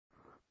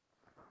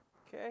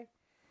Okay.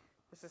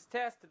 This is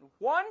tested.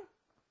 1,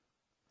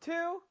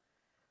 2,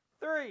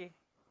 3.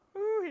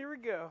 Ooh, here we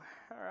go.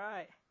 All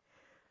right.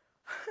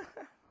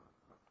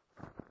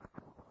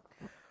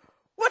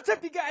 What's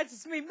up, you guys?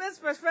 It's me,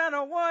 Mr. Fan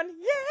 1.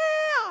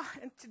 Yeah!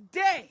 And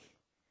today,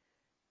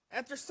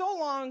 after so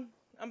long,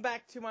 I'm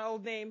back to my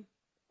old name,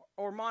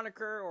 or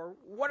moniker, or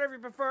whatever you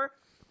prefer.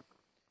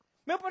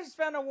 Midwest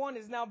Fan 1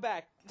 is now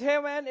back.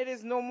 Tailman, it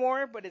is no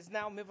more, but it's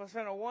now Midwest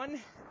Fan 1.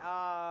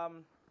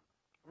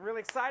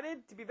 Really excited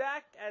to be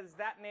back as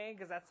that name,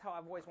 because that's how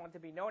I've always wanted to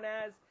be known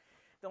as.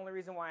 The only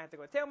reason why I had to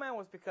go Tailman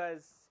was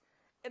because,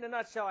 in a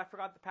nutshell, I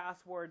forgot the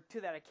password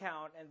to that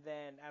account, and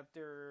then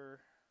after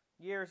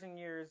years and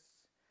years,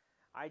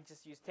 I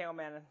just used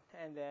Tailman,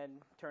 and then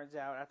turns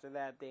out after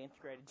that they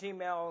integrated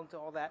Gmail into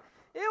all that.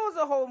 It was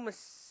a whole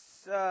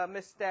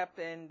misstep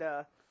and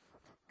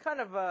kind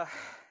of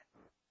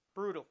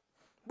brutal.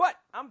 But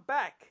I'm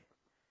back,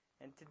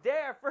 and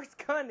today our first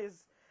gun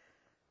is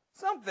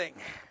something.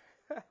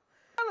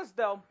 Honest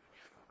though,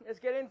 let's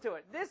get into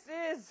it. This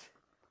is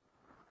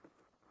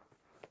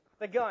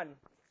the gun.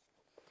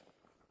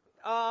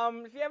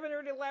 If you haven't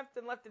already left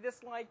a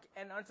dislike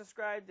and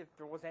unsubscribed, if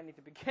there was any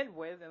to begin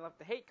with, and left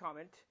a hate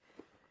comment,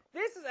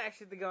 this is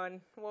actually the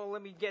gun. Well,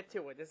 let me get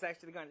to it. This is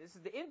actually the gun. This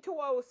is the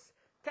Intuos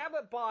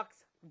tablet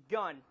box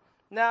gun.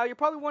 Now, you're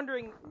probably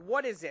wondering,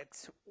 what is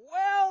it?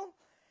 Well,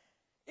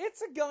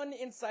 it's a gun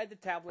inside the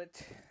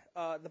tablet,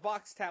 the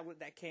box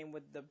tablet that came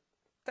with the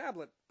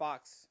tablet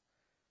box.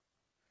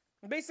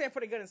 Basically, I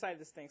put a gun inside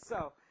this thing.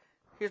 So,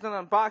 here's an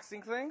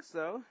unboxing thing.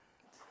 So,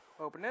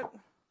 open it.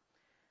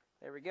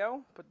 There we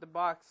go. Put the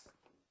box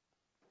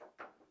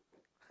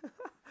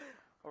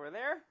over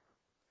there.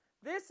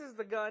 This is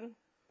the gun,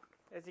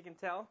 as you can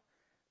tell.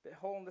 The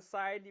hole in the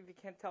side, if you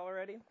can't tell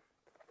already.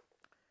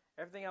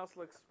 Everything else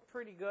looks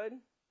pretty good.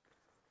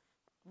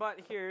 But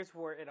here's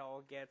where it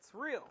all gets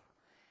real.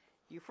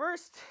 You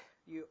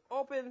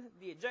open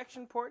the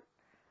ejection port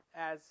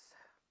as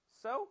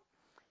so.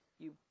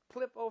 You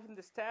flip open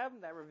this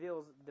tab that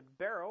reveals the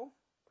barrel,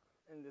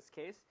 in this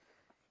case.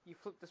 You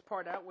flip this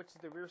part out, which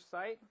is the rear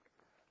sight.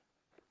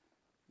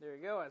 There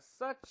you go, as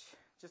such.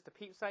 Just a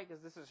peep sight,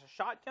 because this is a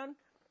shotgun.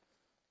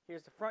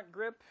 Here's the front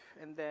grip,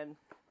 and then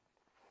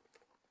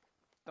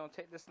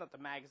this is not the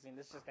magazine,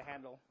 this is just the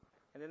handle.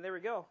 And then there we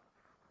go.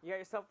 You got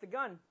yourself the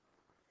gun.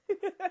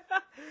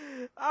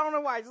 I don't know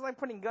why, I just like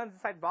putting guns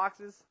inside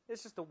boxes.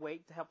 It's just a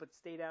weight to help it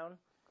stay down.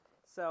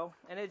 So,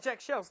 and it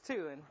ejects shells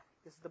too, and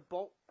this is the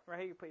bolt right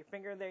here. You put your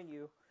finger in there and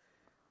you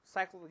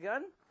cycle the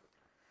gun.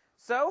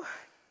 So,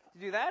 to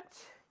do that,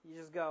 you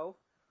just go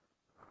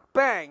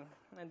bang,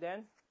 and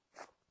then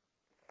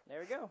there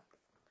we go.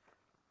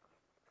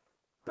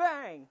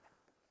 Bang!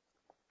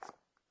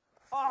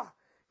 Oh,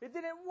 it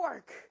didn't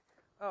work!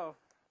 Oh,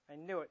 I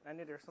knew it. I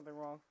knew there was something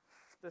wrong.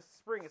 The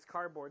spring is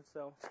cardboard,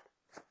 so.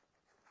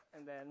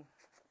 And then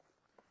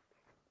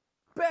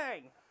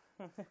bang!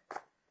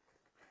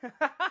 And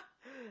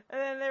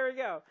then there we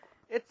go.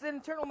 It's an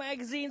internal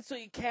magazine, so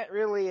you can't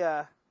really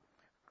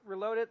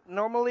reload it.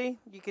 Normally,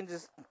 you can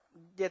just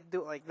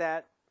do it like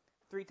that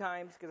 3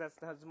 times, because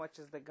that's as much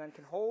as the gun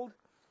can hold.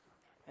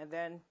 And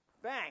then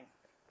bang!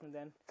 And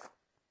then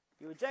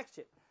you eject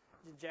it.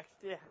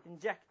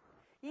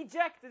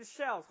 Eject the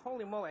shells.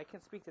 Holy moly, I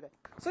can't speak today.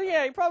 So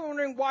yeah, you're probably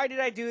wondering, why did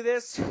I do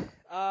this?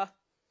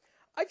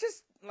 I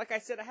just, like I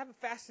said, I have a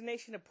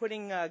fascination of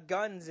putting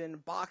guns in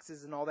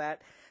boxes and all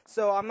that.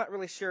 So I'm not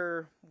really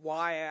sure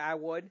why I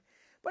would.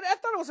 But I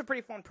thought it was a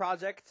pretty fun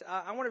project.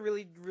 I want to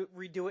really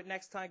redo it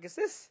next time, because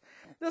this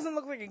doesn't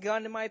look like a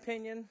gun in my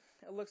opinion.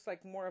 It looks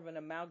like more of an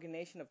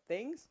amalgamation of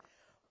things.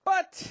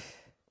 But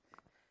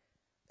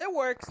it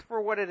works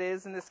for what it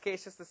is. In this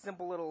case, just a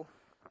simple little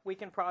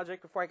weekend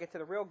project before I get to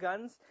the real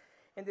guns.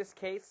 In this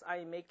case, I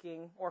am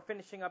making or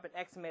finishing up an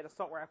XMate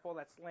assault rifle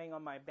that's laying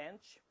on my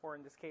bench, or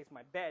in this case,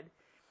 my bed.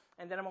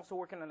 And then I'm also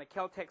working on a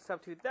Kel-Tec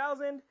Sub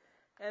 2000,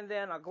 and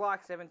then a Glock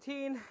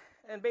 17,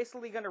 and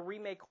basically going to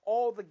remake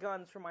all the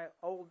guns from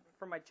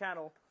my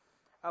channel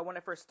when I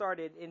first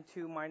started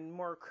into my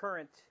more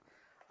current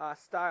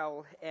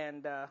style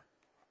and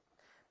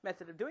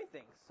method of doing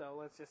things. So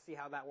let's just see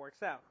how that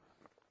works out.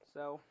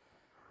 So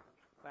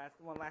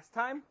one last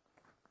time.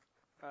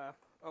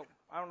 Oh,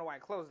 I don't know why I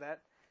closed that.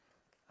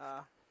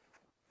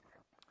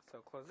 So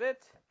close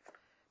it.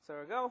 So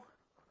there we go.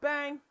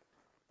 Bang.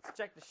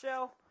 Eject the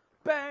shell.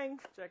 Bang.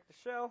 Eject the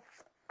shell.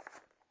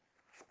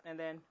 And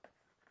then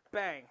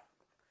bang.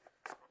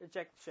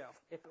 Eject the shell.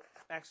 If it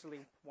actually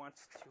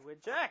wants to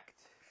eject.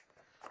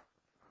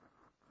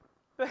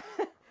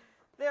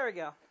 There we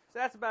go. So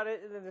that's about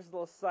it. And then there's a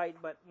little sight,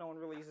 but no one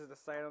really uses the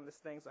sight on this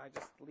thing, so I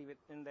just leave it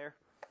in there.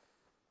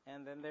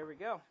 And then there we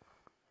go.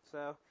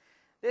 So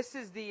this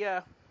is the,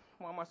 well,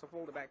 I must have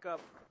folded it back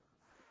up.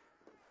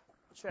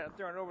 Try to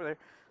throw it over there.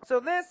 So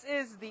this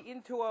is the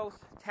Intuos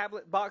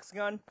tablet box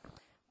gun.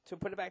 To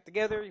put it back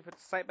together, you put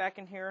the sight back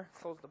in here,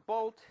 close the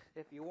bolt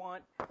if you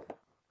want.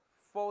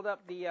 Fold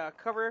up the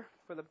cover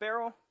for the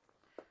barrel,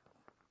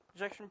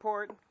 ejection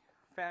port,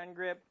 fan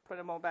grip, put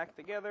them all back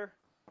together,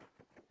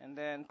 and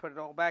then put it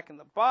all back in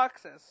the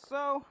box as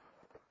so.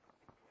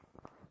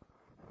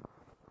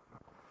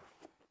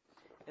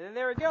 And then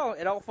there we go.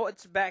 It all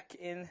fits back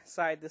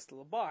inside this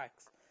little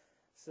box.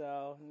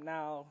 So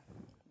now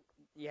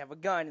you have a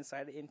gun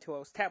inside the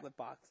Intuos tablet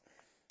box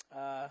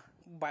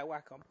by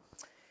Wacom.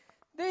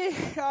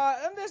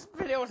 And this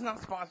video is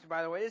not sponsored,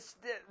 by the way.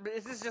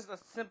 This is just a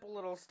simple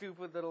little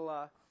stupid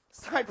little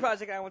side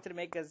project I wanted to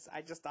make because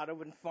I just thought it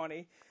would be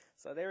funny.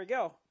 So there we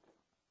go.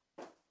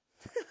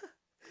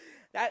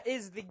 That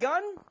is the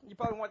gun. You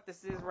probably know what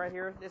this is right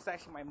here. This is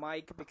actually my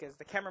mic because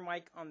the camera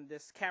mic on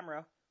this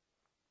camera,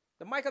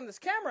 the mic on this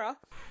camera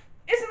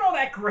isn't all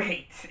that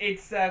great.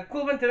 It's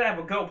equivalent to that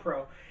of a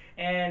GoPro.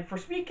 And for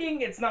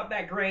speaking, it's not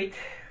that great.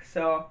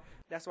 So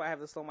that's why I have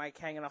this little mic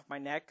hanging off my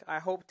neck. I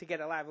hope to get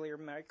a lavalier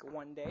mic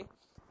one day.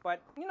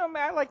 But, you know,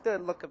 man, I like the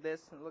look of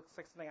this. It looks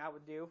like something I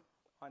would do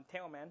on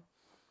Tailman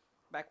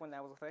back when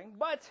that was a thing.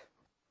 But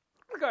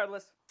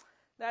regardless,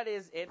 that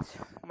is it.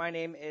 My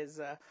name is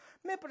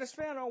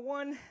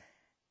Fan01.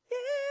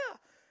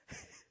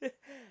 Yeah!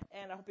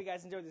 And I hope you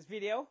guys enjoyed this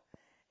video.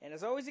 And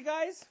as always, you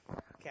guys,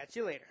 I'll catch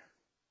you later.